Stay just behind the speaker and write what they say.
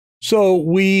So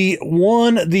we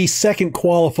won the second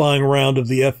qualifying round of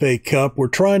the FA Cup. We're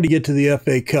trying to get to the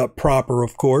FA Cup proper,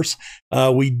 of course.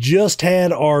 We just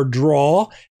had our draw,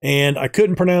 and I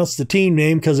couldn't pronounce the team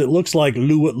name because it looks like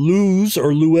Luz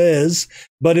or Luez,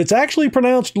 but it's actually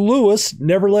pronounced Lewis.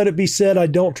 Never let it be said I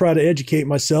don't try to educate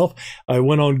myself. I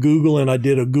went on Google and I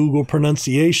did a Google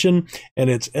pronunciation, and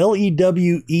it's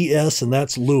Lewes, and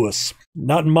that's Lewis.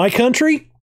 Not in my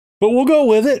country, but we'll go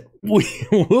with it.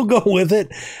 We'll go with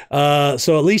it.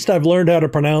 So at least I've learned how to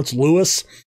pronounce Lewis.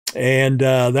 And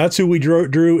that's who we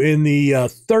drew in the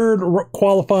third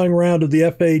qualifying round of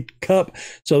the FA Cup.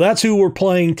 So that's who we're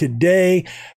playing today.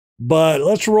 But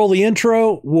let's roll the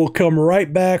intro. We'll come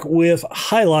right back with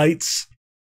highlights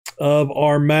of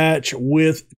our match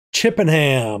with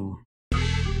Chippenham.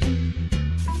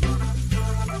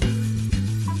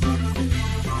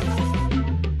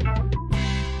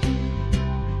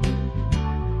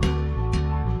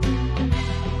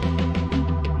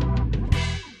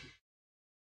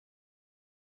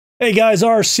 Hey guys,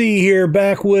 RC here,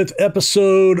 back with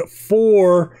episode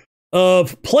 4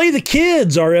 of Play the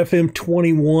Kids, our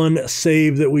FM21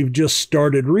 save that we've just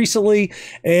started recently.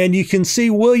 And you can see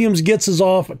Williams gets us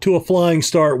off to a flying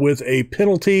start with a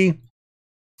penalty.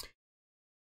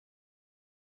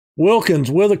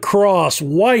 Wilkins with a cross,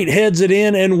 White heads it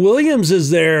in, and Williams is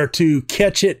there to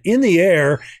catch it in the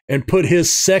air and put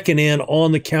his second in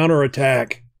on the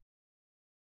counterattack.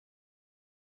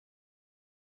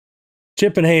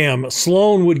 Chippenham,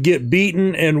 Sloan would get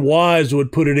beaten and Wise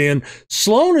would put it in.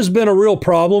 Sloan has been a real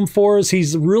problem for us.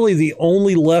 He's really the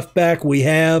only left back we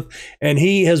have, and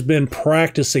he has been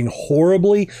practicing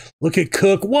horribly. Look at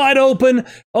Cook, wide open.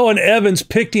 Oh, and Evans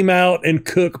picked him out, and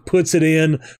Cook puts it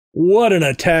in. What an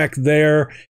attack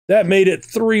there. That made it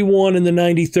 3-1 in the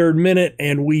 93rd minute,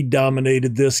 and we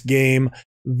dominated this game.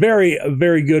 Very,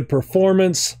 very good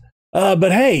performance.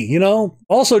 But hey, you know,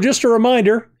 also just a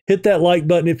reminder, hit that like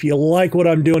button if you like what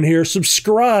I'm doing here.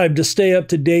 Subscribe to stay up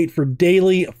to date for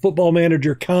daily Football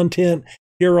Manager content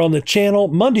here on the channel,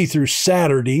 Monday through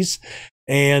Saturdays.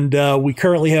 And we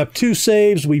currently have 2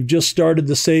 saves. We've just started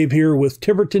the save here with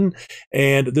Tiverton,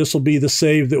 and this will be the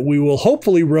save that we will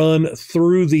hopefully run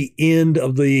through the end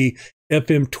of the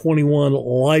FM21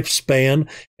 lifespan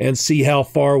and see how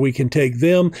far we can take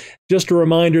them. Just a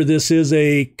reminder, this is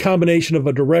a combination of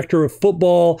a director of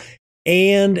football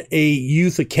and a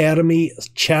youth academy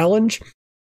challenge.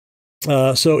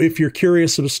 So if you're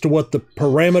curious as to what the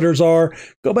parameters are,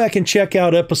 go back and check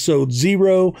out episode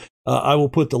 0. I will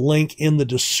put the link in the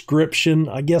description.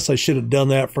 I guess I should have done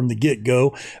that from the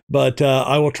get-go, but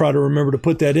I will try to remember to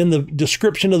put that in the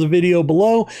description of the video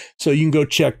below, so you can go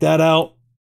check that out.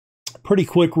 Pretty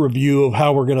quick review of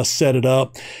how we're going to set it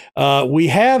up. We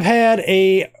have had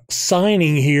a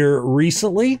signing here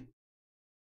recently.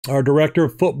 Our director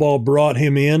of football brought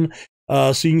him in.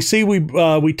 So you can see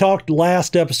we talked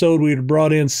last episode, we had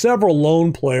brought in several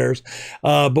loan players,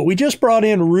 but we just brought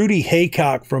in Rudy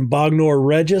Haycock from Bognor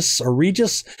Regis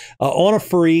on a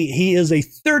free. He is a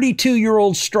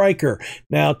 32-year-old striker.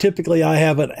 Now, typically I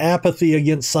have an apathy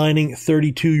against signing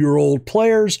 32-year-old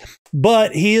players,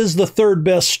 but he is the 3rd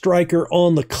best striker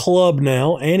on the club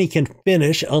now, and he can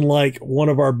finish, unlike one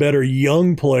of our better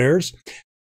young players.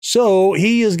 So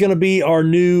he is going to be our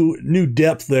new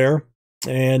depth there,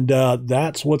 and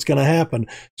that's what's going to happen.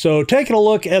 So taking a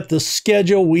look at the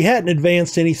schedule, we hadn't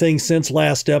advanced anything since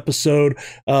last episode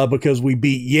because we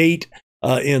beat Yate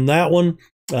in that one,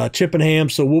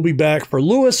 Chippenham. So we'll be back for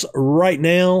Lewis right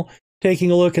now. Taking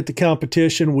a look at the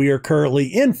competition, we are currently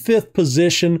in 5th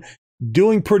position,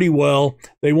 doing pretty well.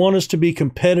 They want us to be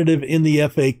competitive in the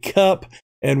FA Cup,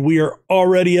 and we are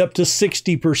already up to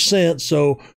 60%.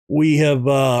 So we have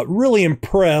really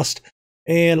impressed.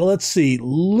 And let's see,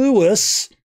 Lewis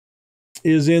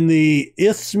is in the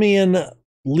Isthmian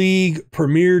League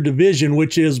Premier Division,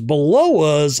 which is below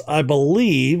us, I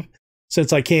believe,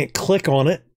 since I can't click on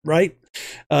it, right?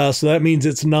 So that means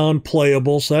it's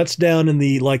non-playable. So that's down in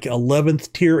the like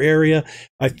 11th tier area.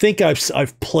 I think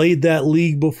I've played that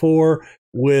league before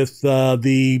with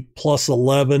the plus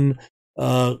 11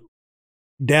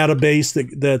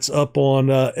 database that's up on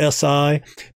SI.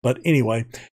 But anyway,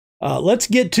 let's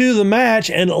get to the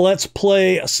match and let's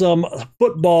play some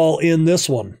football in this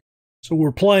one. So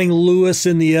we're playing Lewis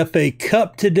in the FA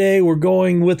Cup today. We're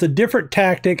going with a different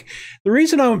tactic. The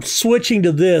reason I'm switching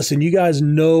to this, and you guys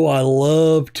know I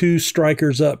love 2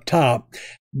 strikers up top,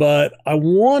 but I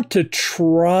want to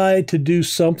try to do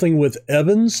something with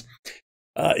Evans.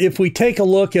 If we take a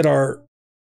look at our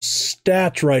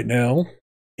stats right now,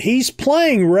 he's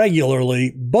playing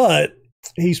regularly, but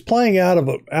he's playing out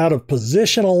of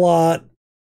position a lot.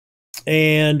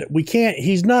 And we can't,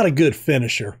 he's not a good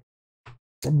finisher,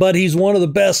 but he's one of the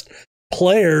best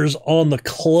players on the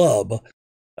club.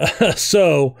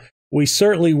 So we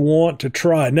certainly want to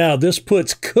try. Now, this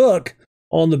puts Cook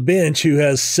on the bench, who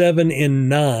has 7 in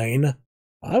 9.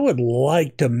 I would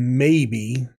like to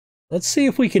maybe, let's see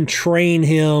if we can train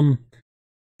him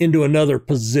into another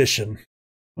position.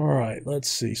 All right, let's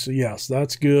see. So yes,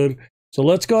 that's good. So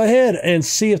let's go ahead and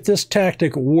see if this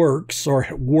tactic works or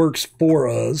works for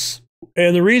us.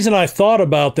 And the reason I thought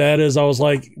about that is I was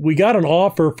like, we got an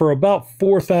offer for about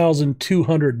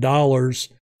 $4,200.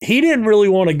 He didn't really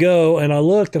want to go. And I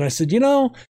looked and I said, you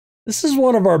know, this is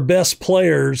one of our best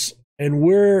players and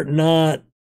we're not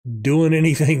doing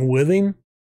anything with him.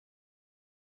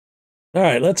 All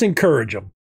right, let's encourage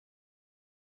him.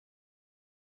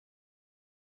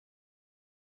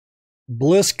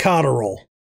 Bliss Cotterill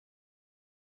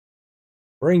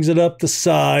brings it up the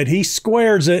side. He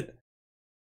squares it.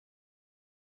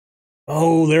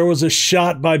 Oh, there was a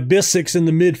shot by Bissix in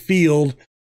the midfield.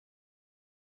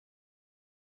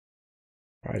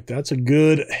 All right, that's a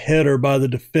good header by the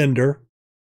defender.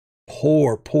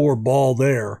 Poor ball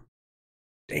there.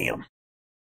 Damn.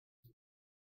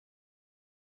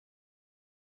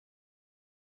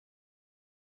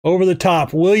 Over the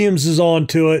top. Williams is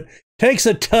onto it. Takes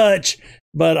a touch,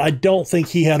 but I don't think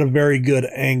he had a very good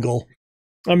angle.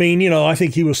 I mean, you know, I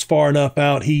think he was far enough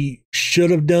out. He should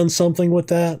have done something with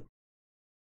that.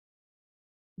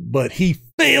 But he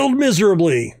failed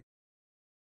miserably.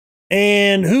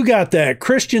 And who got that?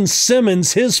 Christian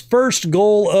Simmons, his first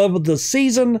goal of the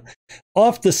season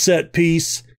off the set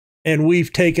piece. And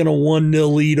we've taken a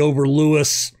 1-0 lead over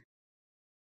Lewis.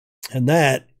 And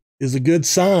that is a good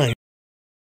sign.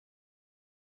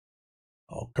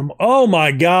 Oh, come on. Oh,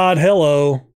 my God.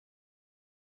 Hello.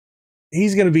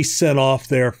 He's going to be sent off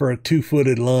there for a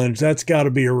 2-footed lunge. That's got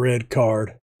to be a red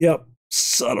card. Yep.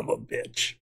 Son of a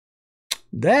bitch.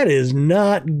 That is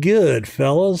not good,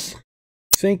 fellas.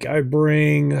 I think I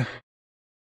bring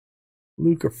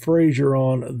Luca Frazier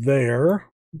on there.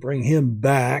 Bring him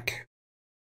back.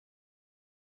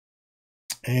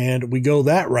 And we go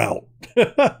that route.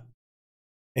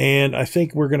 And I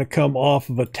think we're going to come off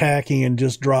of attacking and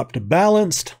just drop to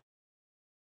balanced.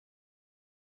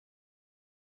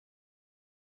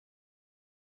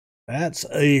 That's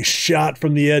a shot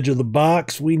from the edge of the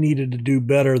box. We needed to do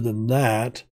better than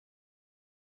that.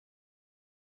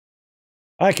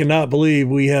 I cannot believe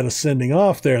we had a sending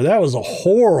off there. That was a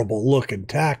horrible looking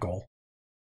tackle.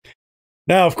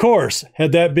 Now, of course,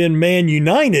 had that been Man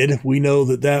United, we know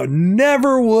that that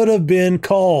never would have been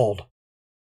called.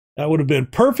 That would have been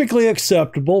perfectly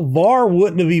acceptable. VAR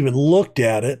wouldn't have even looked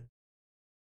at it.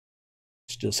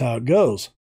 It's just how it goes.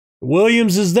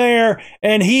 Williams is there,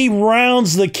 and he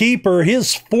rounds the keeper,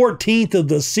 his 14th of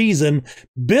the season.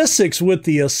 Bissix with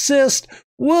the assist,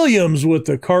 Williams with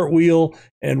the cartwheel,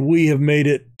 and we have made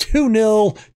it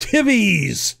 2-0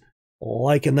 Tivvies.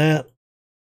 Liking that.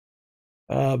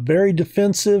 Very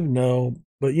defensive, no.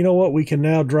 But you know what? We can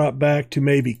now drop back to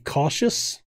maybe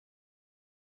cautious.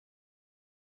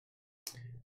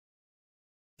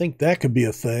 I think that could be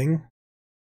a thing.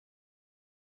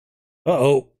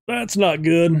 Uh-oh, that's not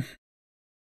good.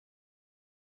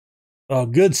 Oh,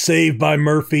 good save by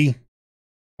Murphy.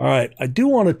 All right, I do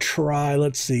want to try,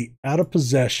 let's see, out of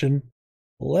possession.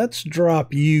 Let's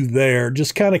drop you there.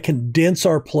 Just kind of condense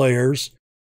our players.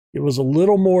 It was a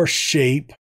little more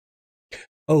shape.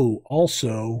 Oh,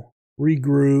 also,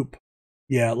 regroup.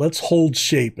 Yeah, let's hold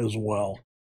shape as well.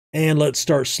 And let's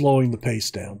start slowing the pace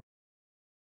down.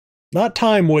 Not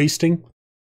time wasting.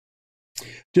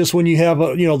 Just when you have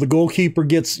a, you know, the goalkeeper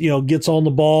gets on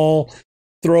the ball,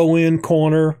 throw in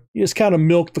corner, you just kind of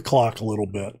milk the clock a little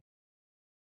bit.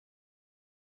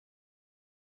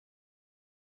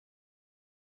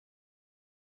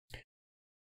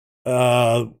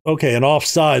 Okay, and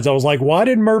offsides. I was like, why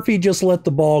did Murphy just let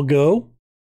the ball go?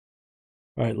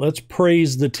 All right, let's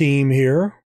praise the team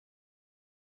here.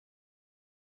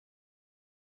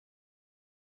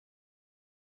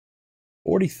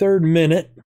 "43rd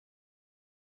minute.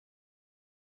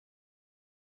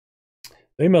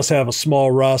 They must have a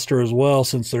small roster as well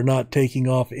since they're not taking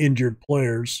off injured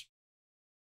players.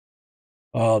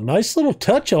 Nice little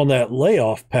touch on that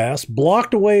layoff pass.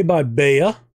 Blocked away by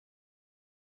Bea.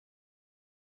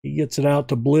 He gets it out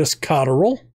to Bliss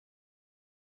Cotterill.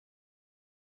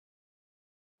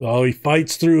 Oh, he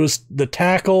fights through the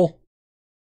tackle.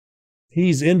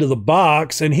 He's into the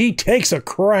box, and he takes a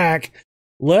crack.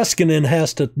 Leskinen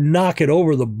has to knock it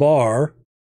over the bar,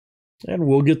 and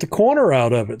we'll get the corner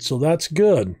out of it, so that's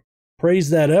good. Praise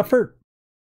that effort.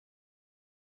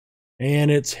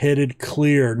 And it's headed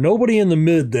clear. Nobody in the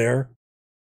mid there.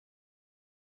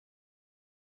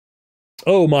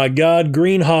 Oh my God,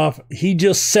 Greenhoff, he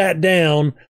just sat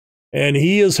down and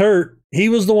he is hurt. He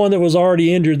was the one that was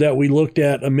already injured that we looked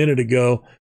at a minute ago.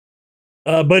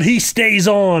 But he stays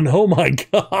on. Oh my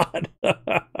God.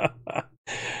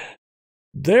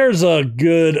 There's a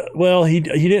good, well, he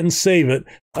didn't save it.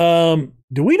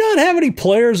 Do we not have any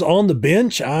players on the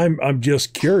bench? I'm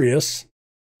just curious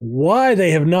why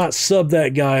they have not subbed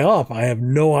that guy off. I have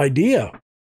no idea.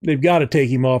 They've got to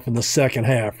take him off in the second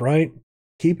half, right?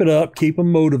 Keep it up, keep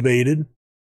him motivated.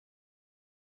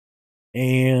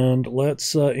 And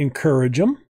let's encourage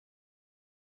him.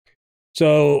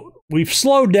 So we've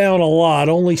slowed down a lot,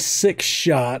 only 6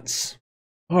 shots.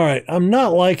 All right, I'm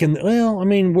not liking, well, I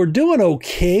mean, we're doing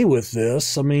okay with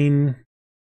this. I mean,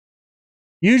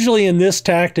 usually in this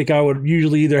tactic, I would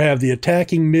usually either have the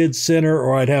attacking mid-center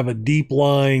or I'd have a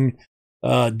deep-lying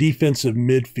defensive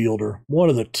midfielder. One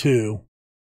of the two.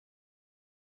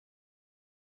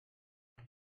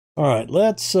 All right,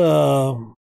 let's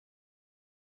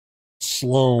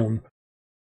Sloan.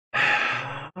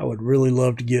 I would really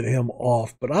love to get him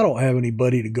off, but I don't have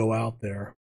anybody to go out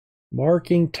there.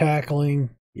 Marking,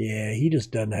 tackling. Yeah, he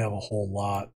just doesn't have a whole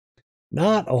lot.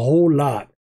 Not a whole lot.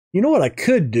 You know what I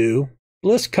could do?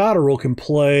 Bliss Cotterill can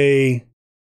play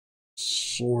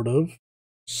sort of.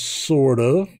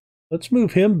 Let's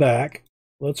move him back.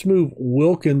 Let's move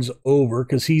Wilkins over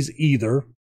because he's either.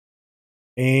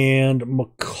 And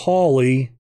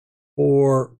Macaulay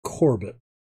or Corbett.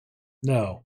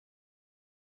 No.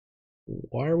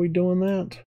 Why are we doing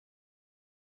that?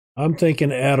 I'm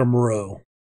thinking Adam Rowe.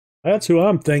 That's who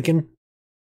I'm thinking.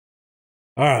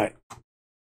 All right.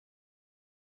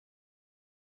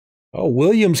 Oh,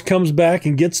 Williams comes back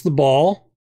and gets the ball,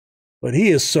 but he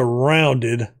is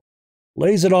surrounded.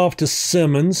 Lays it off to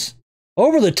Simmons.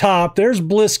 Over the top, there's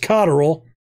Bliss Cotterill.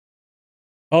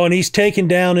 Oh, and he's taken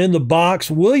down in the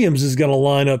box. Williams is going to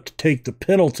line up to take the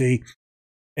penalty.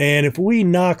 And if we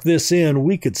knock this in,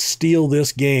 we could steal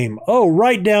this game. Oh,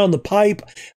 right down the pipe.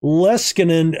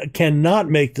 Leskinen cannot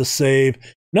make the save.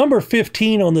 Number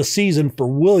 15 on the season for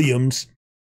Williams.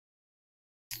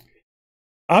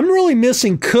 I'm really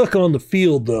missing Cook on the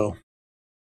field, though.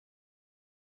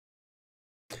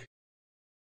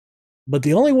 But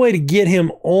the only way to get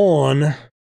him on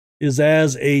is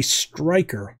as a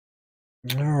striker.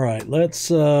 All right, let's...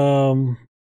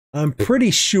 I'm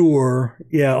pretty sure,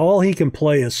 yeah, all he can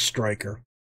play is striker.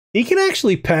 He can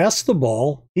actually pass the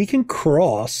ball. He can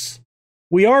cross.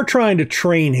 We are trying to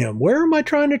train him. Where am I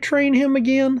trying to train him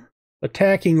again?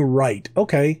 Attacking right.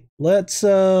 Okay, let's,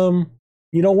 you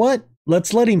know what?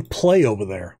 Let's let him play over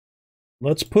there.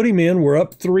 Let's put him in. We're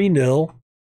up 3-0.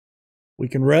 We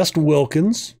can rest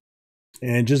Wilkins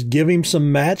and just give him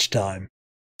some match time.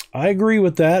 I agree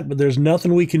with that, but there's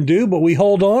nothing we can do, but we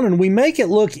hold on and we make it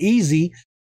look easy.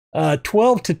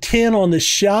 12 to 10 on the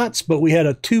shots, but we had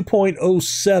a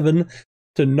 2.07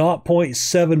 to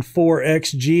 0.74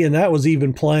 XG, and that was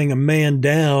even playing a man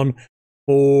down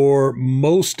for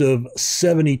most of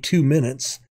 72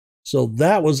 minutes. So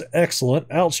that was excellent.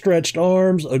 Outstretched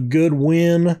arms, a good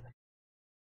win.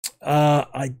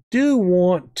 I do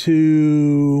want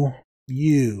to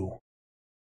you.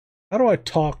 How do I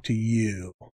talk to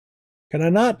you? Can I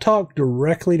not talk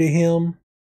directly to him?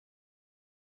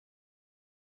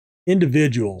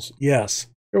 Individuals, yes.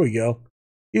 Here we go.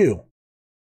 You.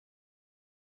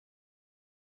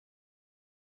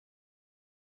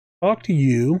 Talk to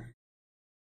you.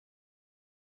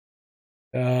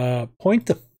 Point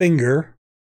the finger.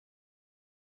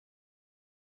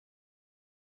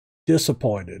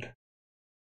 Disappointed.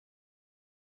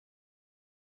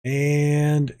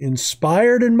 And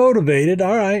inspired and motivated.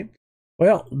 All right.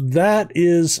 Well, that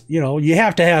is, you know, you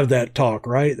have to have that talk,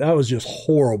 right? That was just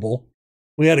horrible.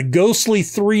 We had a ghostly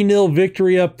 3-0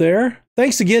 victory up there.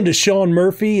 Thanks again to Sean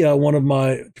Murphy, one of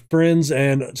my friends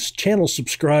and channel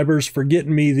subscribers, for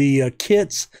getting me the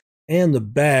kits and the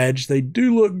badge. They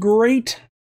do look great.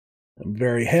 I'm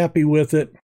very happy with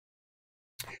it.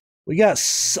 We got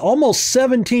almost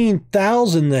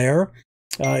 17,000 there.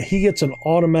 He gets an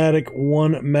automatic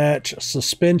 1-match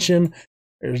suspension.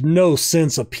 There's no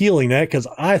sense appealing that because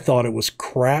I thought it was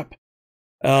crap.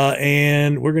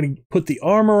 And we're going to put the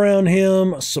arm around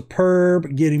him.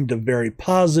 Superb. Get him to very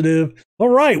positive. All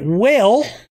right. Well,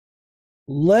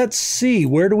 let's see.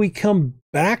 Where do we come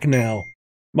back now?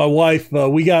 My wife,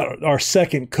 we got our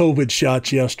second COVID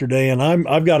shots yesterday, and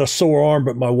I've got a sore arm,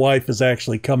 but my wife is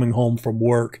actually coming home from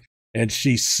work, and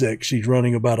she's sick. She's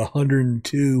running about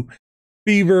 102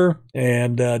 fever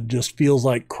and just feels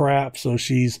like crap. So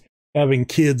she's having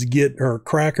kids get her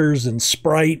crackers and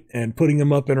Sprite and putting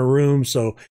them up in her room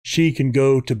so she can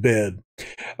go to bed.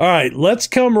 All right, let's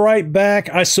come right back.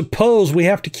 I suppose we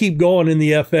have to keep going in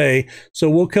the FA, so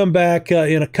we'll come back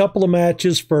in a couple of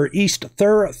matches for East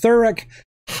Thurrock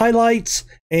highlights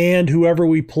and whoever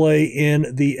we play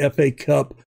in the FA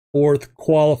Cup fourth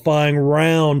qualifying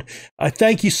round. I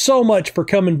thank you so much for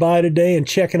coming by today and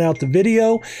checking out the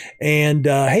video. And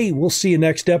hey, we'll see you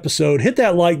next episode. Hit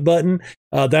that like button.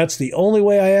 That's the only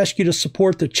way I ask you to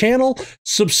support the channel.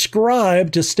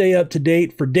 Subscribe to stay up to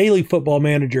date for daily Football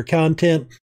Manager content.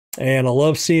 And I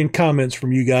love seeing comments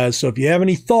from you guys. So if you have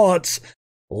any thoughts,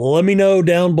 let me know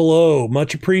down below.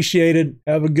 Much appreciated.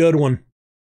 Have a good one.